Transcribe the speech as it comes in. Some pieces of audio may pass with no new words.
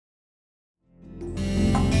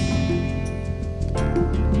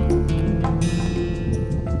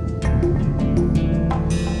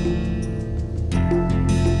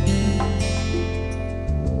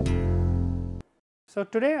So,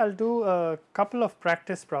 today I will do a couple of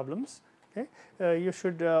practice problems. Okay. You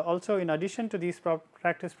should also, in addition to these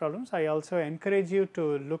practice problems, I also encourage you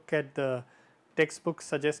to look at the textbooks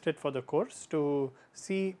suggested for the course to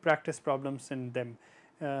see practice problems in them.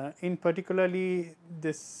 In particularly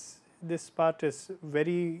this part is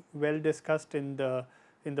very well discussed in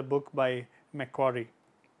the book by Macquarie.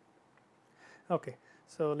 Okay.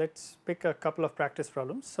 So, let us pick a couple of practice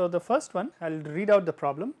problems. So, the first one I will read out the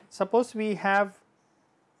problem. Suppose we have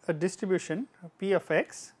a distribution p of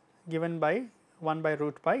x given by 1 by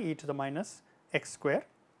root pi e to the minus x square,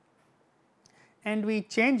 and we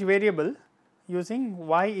change variable using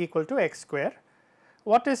y equal to x square.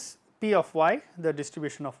 What is p of y? The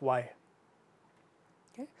distribution of y.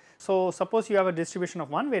 Okay. So, suppose you have a distribution of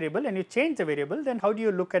one variable and you change the variable, then how do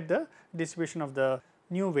you look at the distribution of the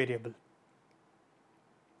new variable?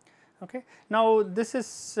 Okay. Now, this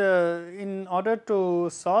is in order to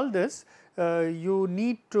solve this, you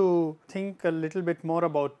need to think a little bit more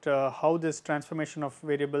about how this transformation of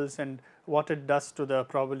variables and what it does to the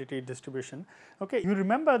probability distribution. Okay. You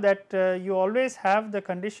remember that you always have the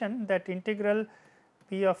condition that integral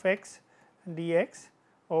p of x dx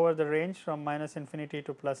over the range from minus infinity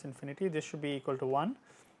to plus infinity, this should be equal to 1.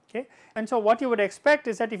 Okay. And so, what you would expect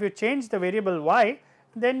is that if you change the variable y,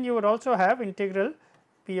 then you would also have integral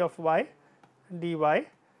p of y dy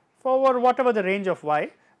for whatever the range of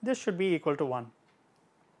y, this should be equal to 1.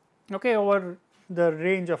 Okay, over the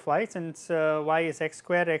range of y, since y is x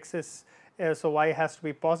square, x is so y has to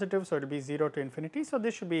be positive, so it will be 0 to infinity. So,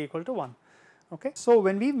 this should be equal to 1. Okay. So,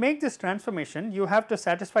 when we make this transformation, you have to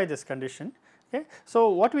satisfy this condition. Okay. So,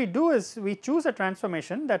 what we do is we choose a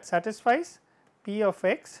transformation that satisfies p of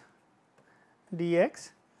x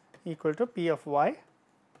dx equal to p of y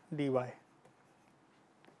dy.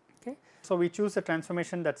 Okay. So, we choose a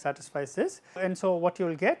transformation that satisfies this, and so what you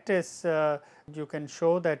will get is you can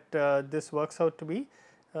show that this works out to be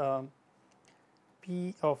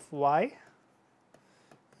p of y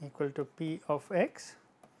equal to p of x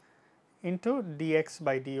into dx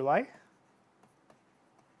by dy,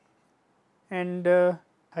 and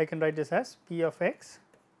I can write this as p of x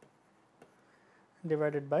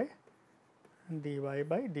divided by dy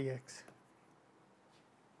by dx.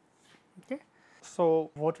 Okay. So,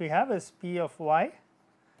 what we have is p of y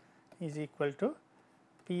is equal to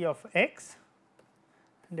p of x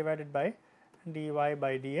divided by dy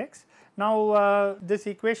by dx. Now, this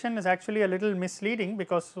equation is actually a little misleading,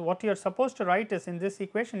 because what you are supposed to write is, in this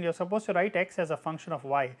equation you are supposed to write x as a function of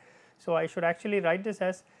y. So, I should actually write this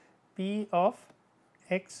as p of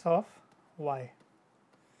x of y.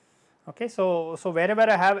 Okay. So, wherever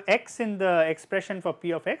I have x in the expression for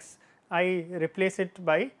p of x, I replace it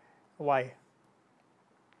by y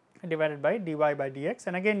divided by dy by dx,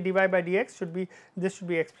 and again dy by dx should be, this should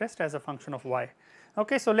be expressed as a function of y.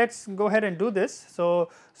 Okay. So, let us go ahead and do this. So,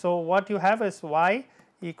 what you have is y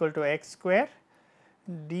equal to x square,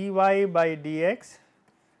 dy by dx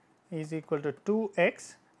is equal to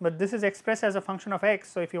 2x, but this is expressed as a function of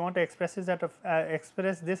x. So, if you want to express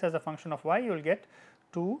this as a function of y, you will get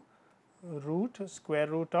 2 root square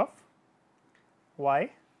root of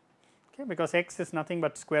y, okay, because x is nothing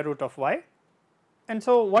but square root of y. And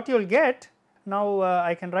so, what you will get now,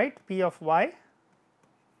 I can write p of y.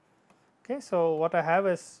 Okay. So, what I have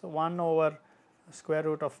is 1 over square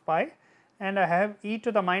root of pi, and I have e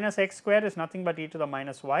to the minus x square is nothing but e to the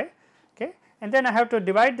minus y. Okay. And then I have to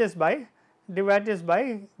divide this by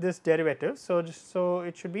this derivative. So,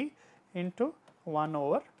 it should be into 1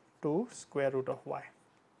 over 2 square root of y.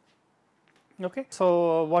 Okay.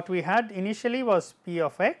 So, what we had initially was p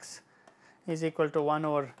of x is equal to 1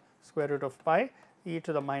 over square root of pi e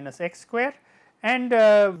to the minus x square, and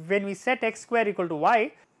when we set x square equal to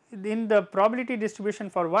y, in the probability distribution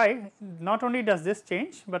for y, not only does this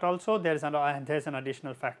change, but also there is an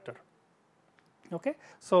additional factor. Okay.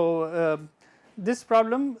 So, this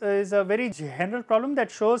problem is a very general problem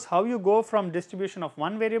that shows how you go from distribution of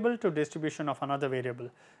one variable to distribution of another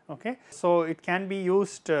variable. Okay. So, it can be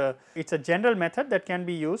used, it is a general method that can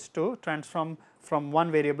be used to transform from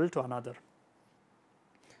one variable to another.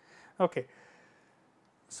 Okay.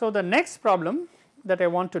 So, the next problem that I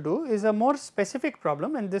want to do is a more specific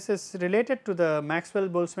problem, and this is related to the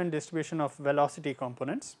Maxwell-Boltzmann distribution of velocity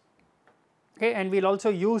components. Okay. And we will also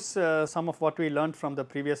use some of what we learned from the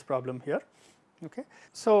previous problem here. Okay.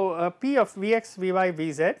 So, p of Vx, Vy,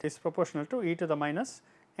 Vz is proportional to e to the minus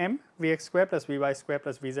m Vx square plus Vy square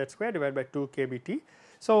plus Vz square divided by 2 kBt.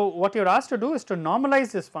 So, what you are asked to do is to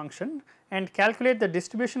normalize this function and calculate the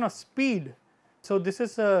distribution of speed. So, this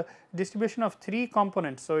is a distribution of 3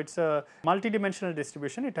 components. So, it is a multidimensional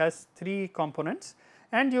distribution, it has 3 components,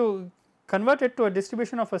 and you convert it to a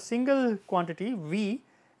distribution of a single quantity v,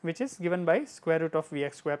 which is given by square root of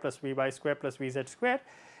Vx square plus Vy square plus Vz square,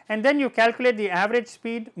 and then you calculate the average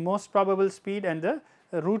speed, most probable speed, and the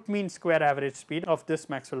root mean square average speed of this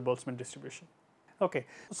Maxwell-Boltzmann distribution. Okay.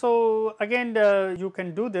 So, again you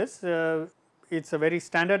can do this, it is a very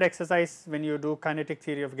standard exercise when you do kinetic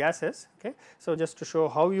theory of gases. Okay. So, just to show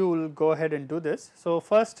how you will go ahead and do this. So,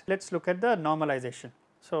 first let us look at the normalization.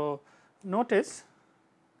 So, notice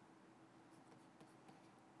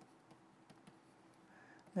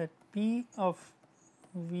that P of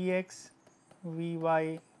Vx,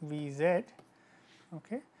 Vy, Vz,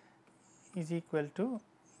 okay, is equal to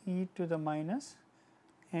e to the minus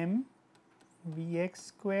m Vx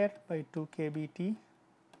square by 2 kBt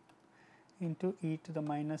into e to the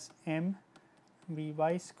minus m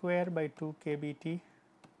Vy square by 2 kBt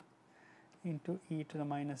into e to the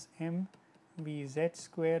minus m Vz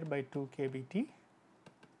square by 2 kBt.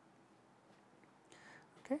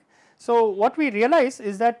 Okay. So, what we realize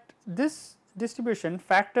is that this distribution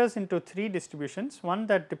factors into 3 distributions, one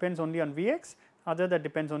that depends only on Vx, other that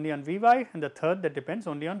depends only on Vy, and the third that depends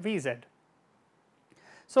only on Vz.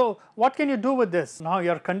 So, what can you do with this? Now,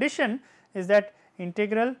 your condition is that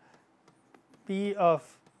integral P of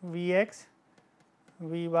Vx,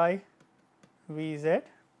 Vy, Vz,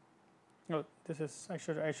 oh, this is I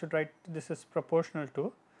should write this is proportional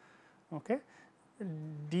to, okay,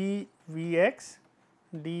 dVx,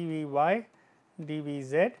 dVy,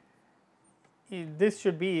 dVz, this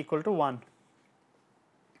should be equal to 1.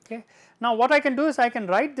 Okay. Now, what I can do is I can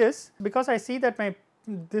write this, because I see that my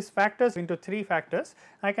this factors into 3 factors,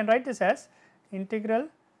 I can write this as integral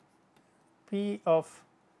P of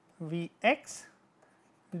Vx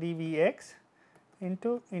dVx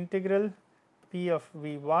into integral P of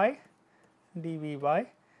Vy dVy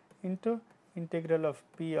into integral of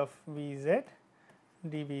P of Vz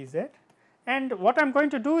dVz, and what I am going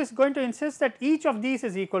to do is going to insist that each of these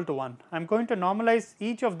is equal to 1. I am going to normalize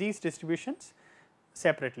each of these distributions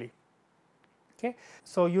separately. Okay.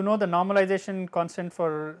 So, you know the normalization constant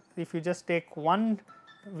for, if you just take one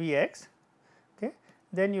Vx, okay,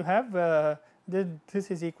 then you have this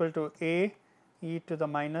is equal to a e to the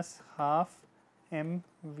minus half m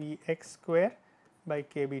Vx square by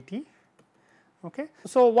kBt. Okay.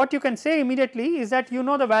 So, what you can say immediately is that you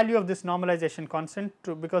know the value of this normalization constant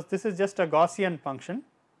because this is just a Gaussian function.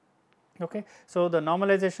 Okay. So, the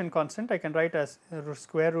normalization constant I can write as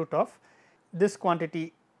square root of this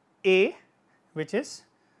quantity a, which is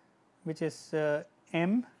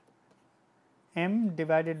m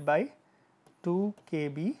divided by 2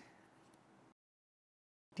 kb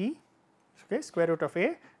t, okay, square root of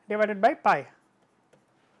a divided by pi.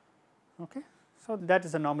 Okay. So, that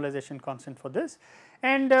is the normalization constant for this,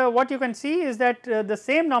 and what you can see is that the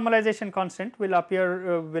same normalization constant will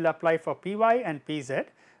appear will apply for Py and Pz.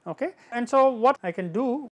 Okay. And so, what I can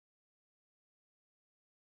do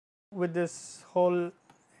with this whole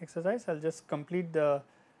exercise, I will just complete the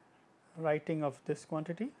writing of this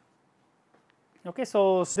quantity. Okay.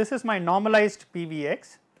 So, this is my normalized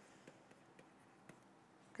PVx.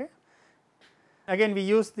 Okay. Again we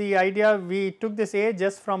use the idea, we took this a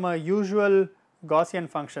just from a usual Gaussian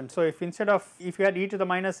function. So, if instead of, if you had e to the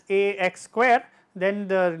minus a x square, then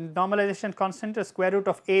the normalization constant is square root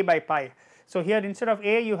of a by pi. So, here instead of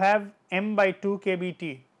a you have m by 2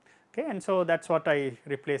 kBt, okay, and so that is what I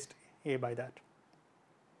replaced a by that.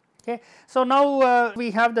 Okay. So, now we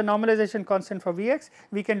have the normalization constant for Vx,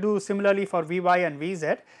 we can do similarly for Vy and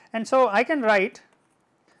Vz, and so I can write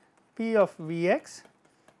P of Vx,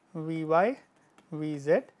 Vy,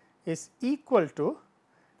 Vz is equal to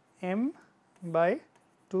m by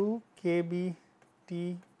 2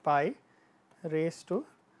 kBt pi raised to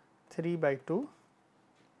 3 by 2,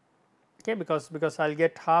 okay, because I will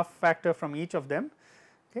get half factor from each of them,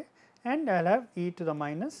 okay, and I will have e to the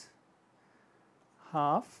minus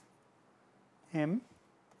half m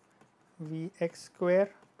Vx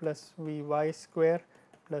square plus Vy square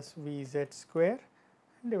plus Vz square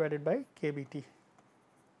divided by kBt.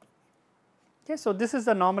 Okay. So, this is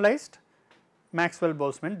the normalized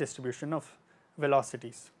Maxwell-Boltzmann distribution of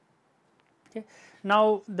velocities. Okay.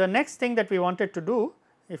 Now, the next thing that we wanted to do,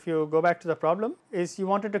 if you go back to the problem, is you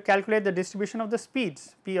wanted to calculate the distribution of the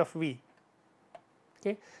speeds P of V.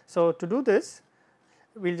 Okay. So, to do this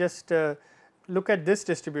we will just look at this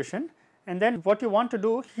distribution, and then what you want to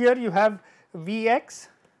do here, you have Vx,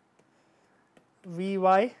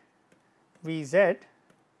 Vy, Vz,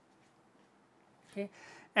 okay,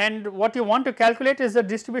 and what you want to calculate is the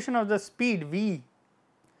distribution of the speed V.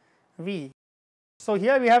 So,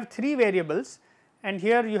 here we have 3 variables and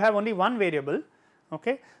here you have only one variable,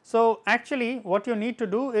 Okay. So, actually what you need to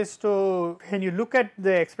do is to, when you look at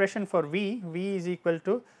the expression for V, V is equal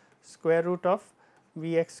to square root of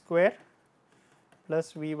Vx square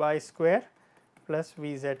plus Vy square plus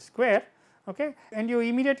Vz square, okay. And you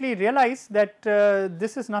immediately realize that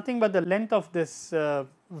this is nothing but the length of this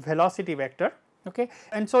velocity vector, okay.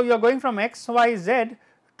 And so you are going from x, y, z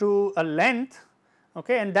to a length,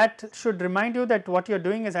 okay, and that should remind you that what you are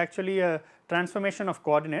doing is actually a transformation of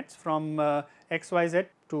coordinates from x, y, z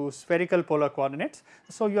to spherical polar coordinates.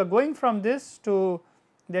 So, you are going from this to,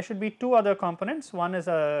 there should be two other components, one is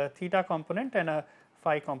a theta component and a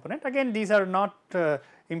phi component. Again, these are not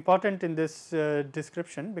important in this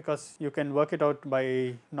description, because you can work it out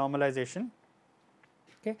by normalization,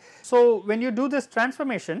 okay. So, when you do this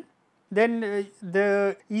transformation, then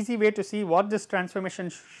the easy way to see what this transformation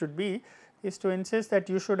should be is to insist that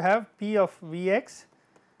you should have P of Vx,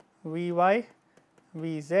 Vy,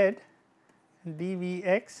 Vz,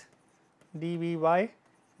 dVx, dVy,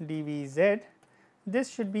 dVz.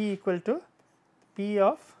 This should be equal to P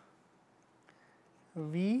of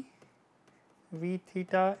V, V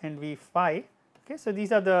theta and V phi, okay. So,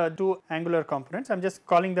 these are the two angular components, I am just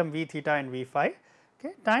calling them V theta and V phi,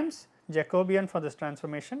 okay, times Jacobian for this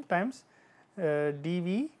transformation times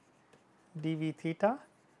dV, dV theta,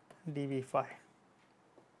 dV phi,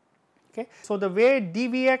 okay. So, the way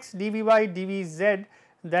dVx, dVy, dVz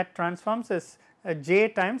that transforms is j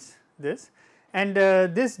times this, and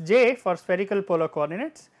this j for spherical polar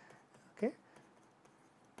coordinates, okay,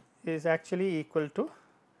 is actually equal to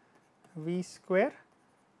V square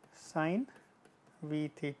sin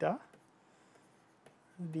V theta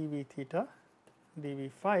dV theta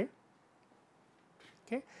dV phi,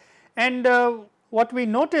 okay. And what we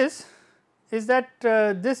notice is that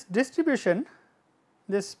this distribution,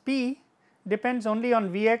 this P depends only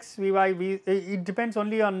on Vx, Vy, it depends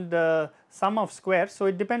only on the sum of squares. So,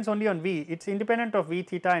 it depends only on V, it is independent of V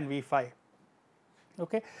theta and V phi,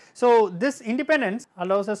 okay. So, this independence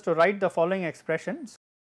allows us to write the following expressions.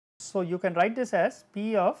 So, you can write this as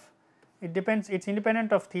P of, it depends, it is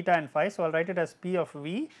independent of theta and phi. So, I will write it as P of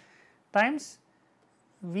V times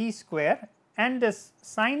V square and this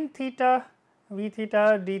sin theta, V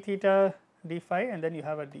theta, d theta, d phi, and then you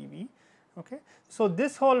have a dV, okay. So,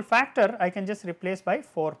 this whole factor I can just replace by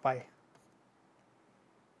 4 pi,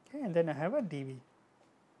 okay, and then I have a dV,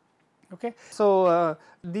 okay. So,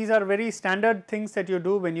 these are very standard things that you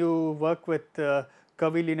do when you work with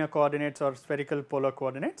curvilinear coordinates or spherical polar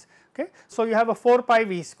coordinates, okay. So, you have a 4 pi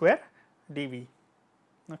V square dV,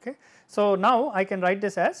 okay. So, now I can write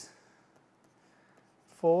this as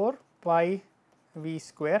 4 pi V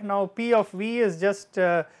square. Now, P of V is just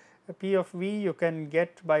P of V you can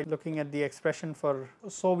get by looking at the expression for.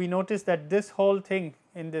 So, we notice that this whole thing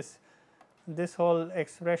in this whole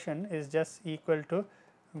expression is just equal to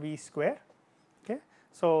V square, okay.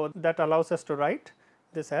 So, that allows us to write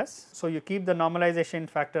this as, so you keep the normalization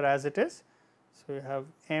factor as it is. So, you have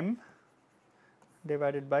m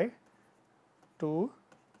divided by 2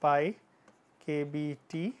 pi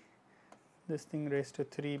kBt, this thing raised to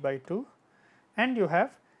 3 by 2, and you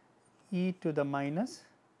have e to the minus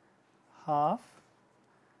half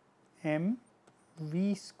m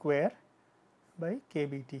v square by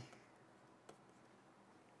kBt.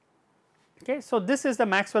 Okay. So, this is the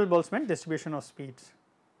Maxwell-Boltzmann distribution of speeds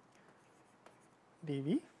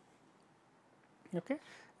dV, okay.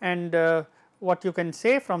 And what you can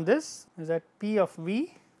say from this is that P of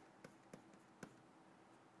V,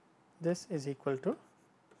 this is equal to,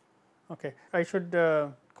 okay, I should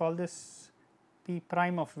call this P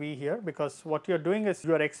prime of V here, because what you are doing is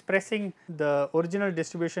you are expressing the original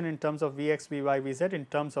distribution in terms of Vx, Vy, Vz in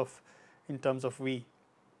terms of V,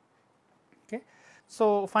 okay.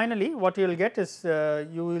 So, finally, what you will get is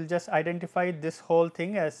you will just identify this whole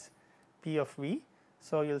thing as P of V.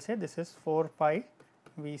 So, you will say this is 4 pi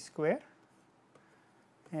V square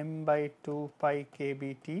m by 2 pi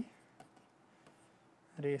kBt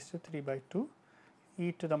raised to 3 by 2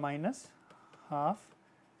 e to the minus half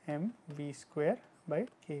m v square by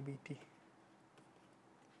kBt,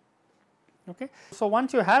 okay. So,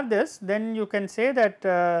 once you have this, then you can say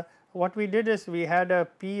that what we did is we had a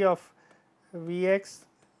P of Vx,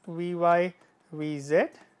 Vy, Vz,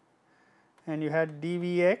 and you had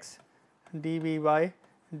dVx, dVy,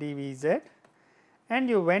 dVz, and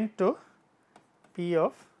you went to P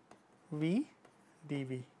of V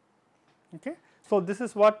dV, okay. So, this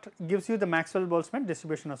is what gives you the Maxwell-Boltzmann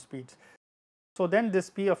distribution of speeds. So, then this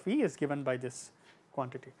P of V is given by this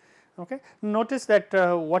quantity, okay. Notice that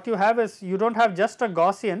what you have is you do not have just a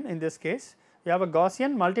Gaussian in this case, you have a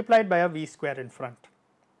Gaussian multiplied by a V square in front,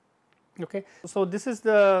 okay. So, this is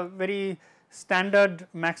the very standard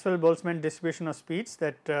Maxwell-Boltzmann distribution of speeds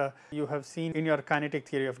that you have seen in your kinetic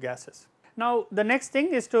theory of gases. Now, the next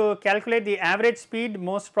thing is to calculate the average speed,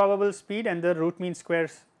 most probable speed, and the root mean square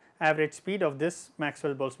average speed of this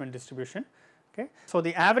Maxwell-Boltzmann distribution. Okay. So,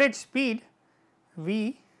 the average speed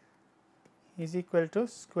V is equal to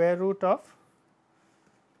square root of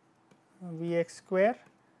Vx square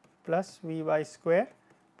plus Vy square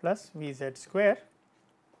plus Vz square.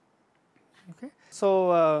 Okay.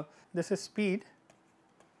 So, this is speed,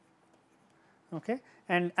 okay,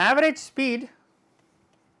 and average speed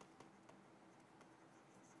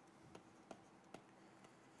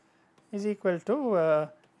is equal to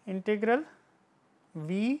integral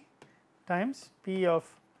V times P of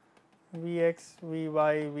Vx,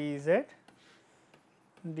 Vy, Vz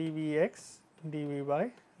dVx,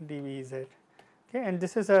 dVy, dVz. Okay, and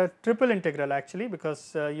this is a triple integral actually,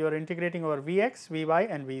 because you are integrating over Vx, Vy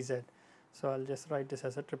and Vz. So, I will just write this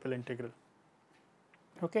as a triple integral.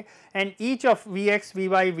 Okay, and each of Vx,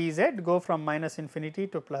 Vy, Vz go from minus infinity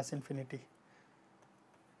to plus infinity.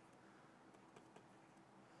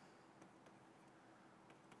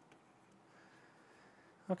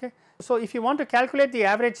 Okay. So, if you want to calculate the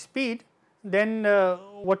average speed, then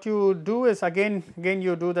what you do is again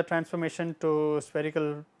you do the transformation to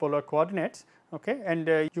spherical polar coordinates, okay, and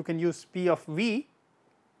you can use P of V,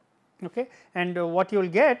 okay, and what you will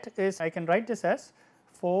get is, I can write this as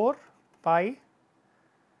 4 pi,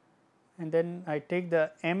 and then I take the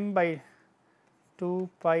m by 2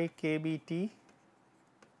 pi kBt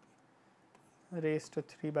raised to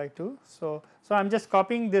 3 by 2. So, I am just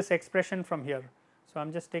copying this expression from here. So, I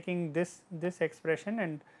am just taking this expression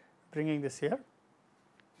and bringing this here.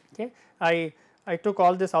 Okay. I took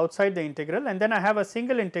all this outside the integral, and then I have a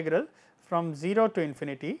single integral from 0 to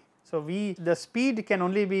infinity. So, the speed can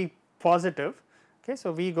only be positive. Okay.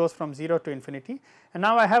 So, V goes from 0 to infinity, and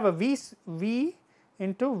now I have a V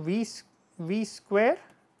into V square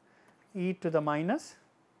e to the minus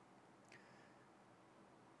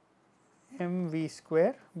mv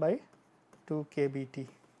square by 2 kBt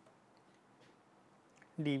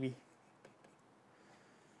dV.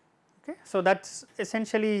 Okay. So, that is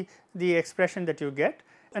essentially the expression that you get,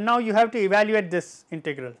 and now you have to evaluate this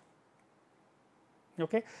integral.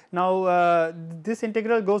 Okay. Now, this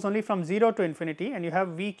integral goes only from 0 to infinity, and you have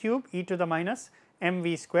V cube e to the minus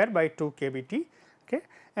mv square by 2 kBt, okay,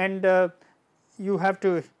 and you have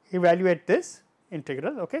to evaluate this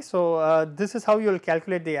integral. Okay. So, this is how you will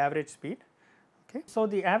calculate the average speed. Okay. So,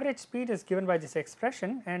 the average speed is given by this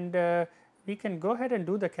expression, and we can go ahead and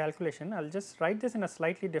do the calculation. I will just write this in a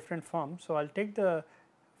slightly different form. So, I will take the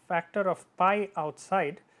factor of pi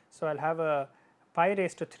outside. So, I will have a pi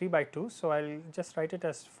raised to 3 by 2. So, I will just write it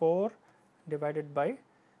as 4 divided by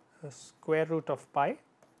the square root of pi.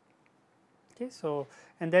 Okay. So,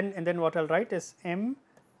 and then what I will write is m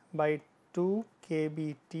by 2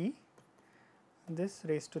 kBt, this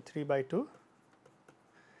raised to 3 by 2,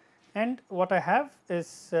 and what I have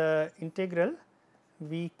is integral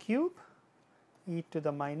V cube e to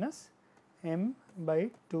the minus m by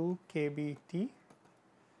 2 kBt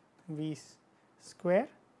V square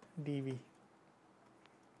dV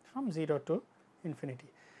from 0 to infinity.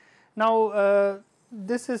 Now,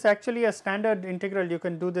 this is actually a standard integral. You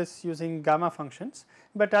can do this using gamma functions,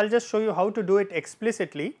 but I will just show you how to do it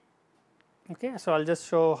explicitly. Okay. So, I will just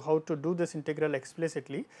show how to do this integral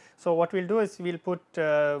explicitly. So, what we will do is we will put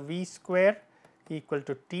V square equal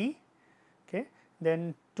to t, okay,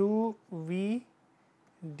 then 2 V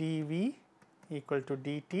dV equal to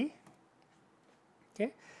dt,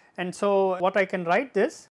 okay, and so what I can write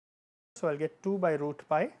this. So, I will get 2 by root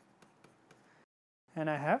pi, and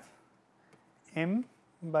I have m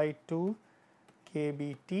by 2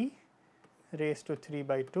 kBt raised to 3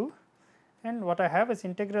 by 2, and what I have is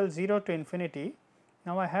integral 0 to infinity.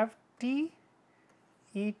 Now, I have t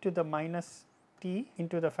e to the minus t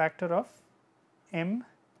into the factor of m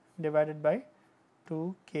divided by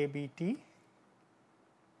 2 kBt,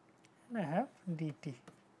 and I have dt.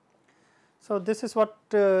 So, this is what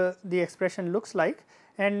the expression looks like,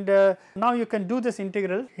 and now you can do this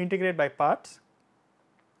integral, integrate by parts.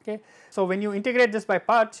 Okay. So, when you integrate this by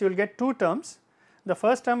parts, you will get two terms. The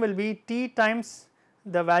first term will be t times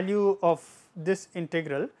the value of this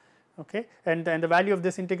integral, okay, and the value of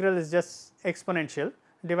this integral is just exponential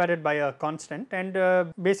divided by a constant,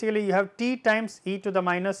 and basically you have t times e to the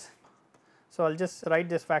minus. So, I will just write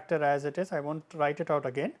this factor as it is, I will not write it out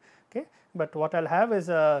again, okay, but what I will have is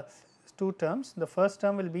two terms. The first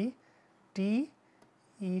term will be t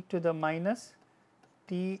e to the minus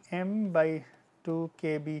T m by 2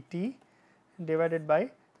 kBt divided by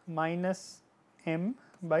minus m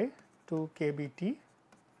by 2 kBt,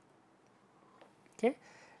 okay,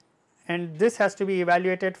 and this has to be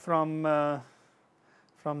evaluated from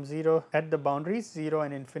 0 at the boundaries 0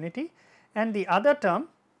 and infinity, and the other term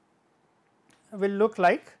will look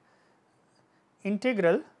like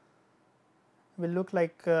integral will look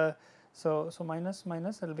like so minus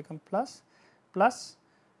minus it will become plus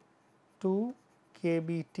 2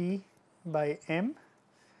 kBt by m,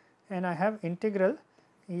 and I have integral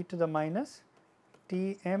e to the minus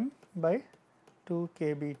T m by 2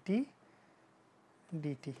 kBt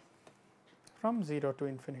dt from 0 to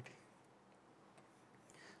infinity.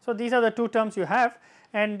 So, these are the two terms you have,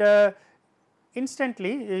 and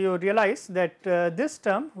instantly you realize that this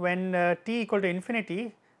term when t equal to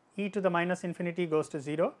infinity, e to the minus infinity goes to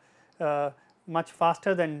 0 much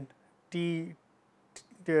faster than t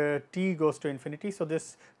goes to infinity. So,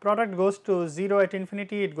 this product goes to 0 at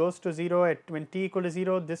infinity, it goes to 0 at when t equal to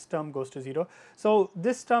 0, this term goes to 0. So,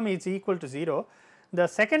 this term is equal to 0. The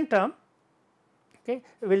second term, okay,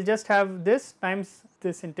 will just have this times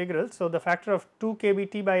this integral. So, the factor of 2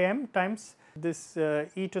 kBt by m times this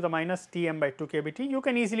e to the minus T m by 2 kBt, you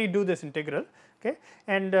can easily do this integral, okay,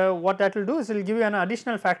 and what that will do is it will give you an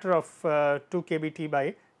additional factor of 2 kBt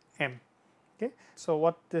by m. Okay. So,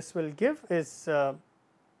 what this will give is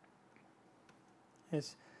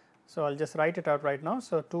so I will just write it out right now.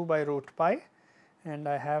 So, 2 by root pi, and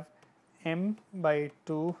I have m by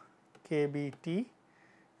 2 kBt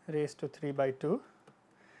raised to 3 by 2,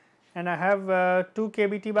 and I have 2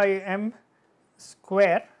 kBt by m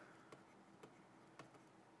square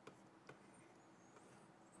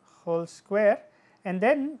whole square, and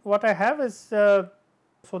then what I have is so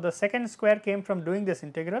the second square came from doing this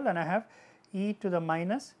integral, and I have e to the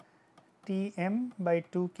minus T m by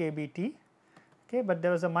 2 kBt, okay, but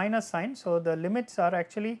there was a minus sign. So, the limits are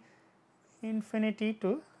actually infinity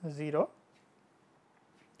to 0.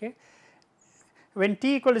 Okay. When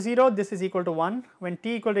t equal to 0, this is equal to 1, when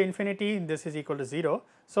t equal to infinity, this is equal to 0.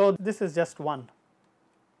 So, this is just 1.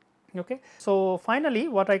 Okay. So, finally,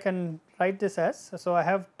 what I can write this as, so I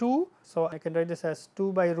have 2, so I can write this as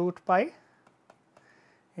 2 by root pi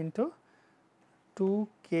into 2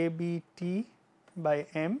 kBt by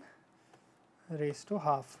m raised to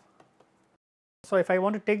half. So, if I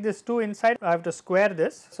want to take this 2 inside, I have to square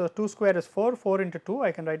this. So, 2 square is 4, 4 into 2,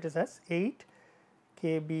 I can write this as 8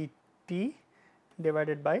 kBt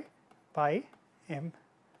divided by pi m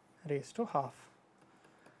raised to half.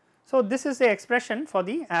 So, this is the expression for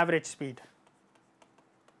the average speed.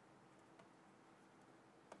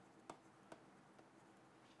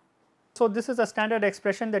 So, this is a standard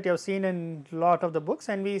expression that you have seen in lot of the books,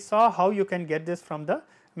 and we saw how you can get this from the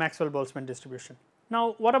Maxwell-Boltzmann distribution.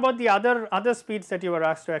 Now, what about the other speeds that you were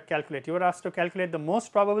asked to calculate? You were asked to calculate the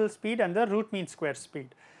most probable speed and the root mean square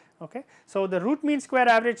speed. Okay. So, the root mean square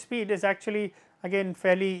average speed is actually again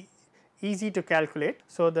fairly easy to calculate.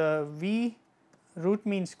 So, the v root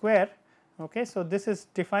mean square, okay, so this is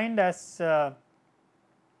defined as the,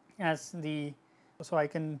 so I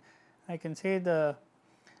can say the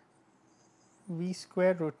v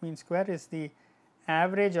square root mean square is the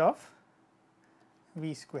average of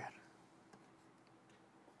v square.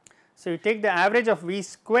 So, you take the average of v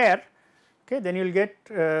square, okay, then you will get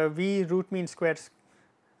v root mean square,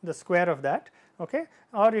 the square of that, okay,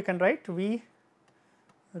 or you can write v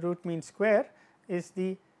root mean square is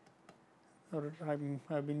the, I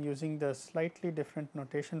have been using the slightly different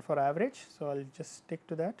notation for average. So, I will just stick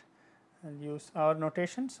to that and use our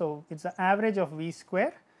notation. So, it is the average of v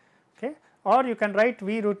square, okay, or you can write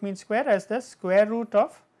v root mean square as the square root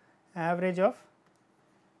of average of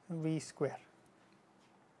v square.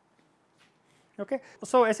 Okay.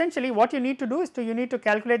 So, essentially what you need to do is you need to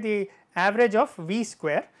calculate the average of v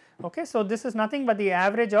square. Okay. So, this is nothing but the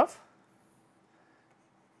average of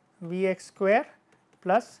vx square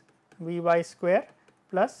plus vy square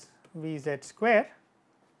plus vz square.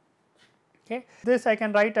 Okay. This I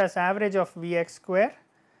can write as average of vx square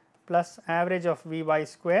plus average of vy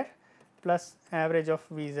square plus average of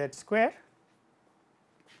vz square.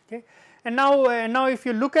 Okay. And now if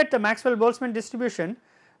you look at the Maxwell-Boltzmann distribution,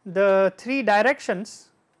 the 3 directions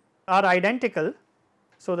are identical.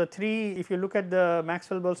 So, the 3, if you look at the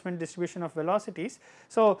Maxwell-Boltzmann distribution of velocities,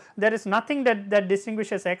 so there is nothing that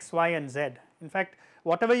distinguishes x, y and z. In fact,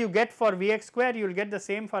 whatever you get for vx square, you will get the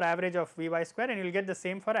same for average of vy square, and you will get the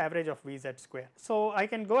same for average of vz square. So, I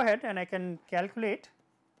can go ahead and I can calculate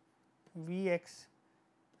vx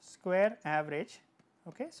square average.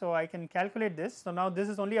 Okay. So, I can calculate this. So, now this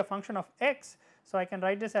is only a function of x. So, I can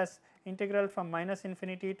write this as integral from minus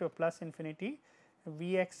infinity to plus infinity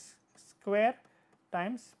vx square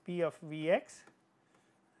times p of vx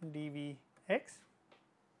dvx.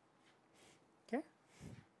 Okay.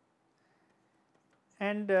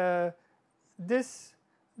 and this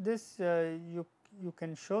you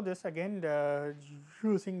can show this again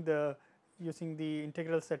using the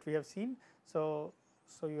integrals that we have seen. So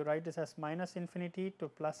you write this as minus infinity to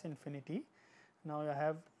plus infinity. Now you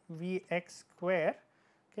have V x square.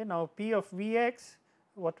 Okay, now P of V x,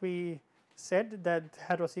 what we said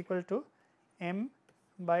that was equal to m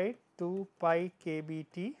by 2 pi k b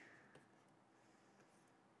t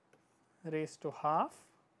raised to half.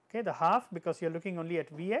 Okay, the half because you are looking only at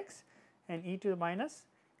V x, and e to the minus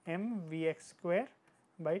m V x square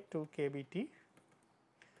by 2 k b t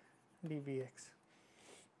dVx.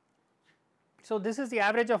 So, this is the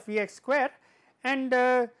average of V x square, and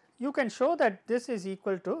you can show that this is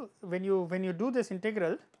equal to, when you do this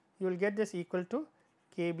integral, you will get this equal to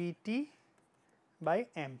k b t by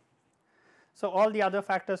m. So, all the other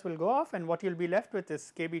factors will go off, and what you will be left with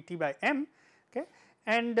is k b t by m. Okay.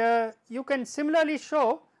 And you can similarly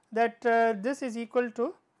show that this is equal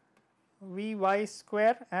to V y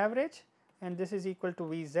square average, and this is equal to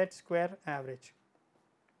V z square average.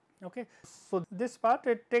 Okay. So, this part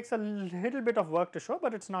it takes a little bit of work to show,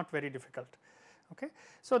 but it is not very difficult. Okay.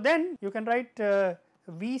 So, then you can write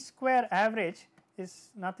V square average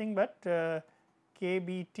is nothing but k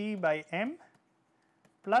b t by m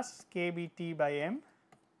plus k b t by m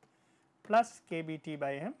plus k b t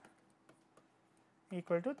by m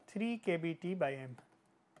equal to 3 k b t by m.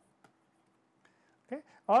 Okay.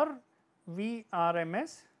 Or V r m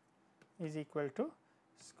s is equal to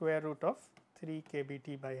square root of 3 k b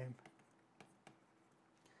t by m.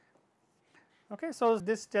 Okay. So,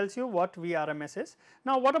 this tells you what V r m s is.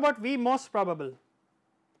 Now, what about V most probable?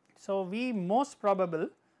 So, V most probable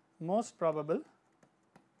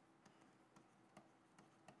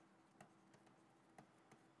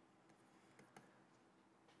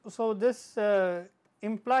so this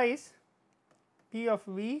implies P of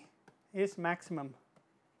V is maximum.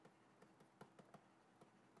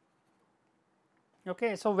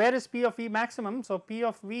 Okay. So, where is P of V maximum? So, P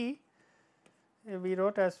of V we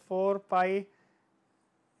wrote as 4 pi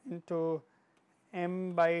into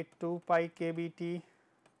m by 2 pi k b t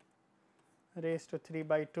raised to 3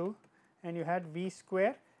 by 2, and you had V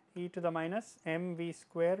square e to the minus m V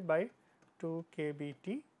square by 2 k b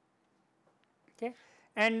t. Okay.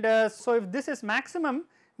 And so, if this is maximum,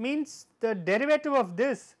 means the derivative of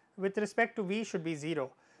this with respect to V should be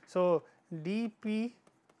 0. So, dP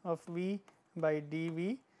of V by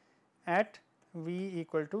dV at V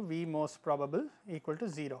equal to V most probable equal to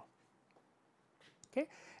 0. Okay.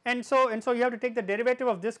 And so you have to take the derivative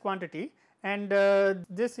of this quantity, and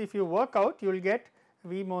this if you work out, you will get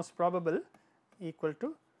V most probable equal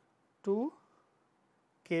to 2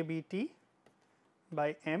 k b t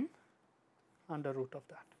by m under root of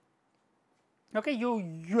that. Okay.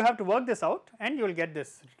 You have to work this out, and you will get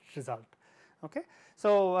this result. Okay.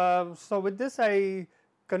 So, so with this I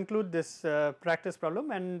conclude this practice problem,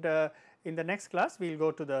 and in the next class we will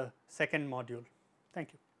go to the second module.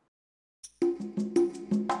 Thank you.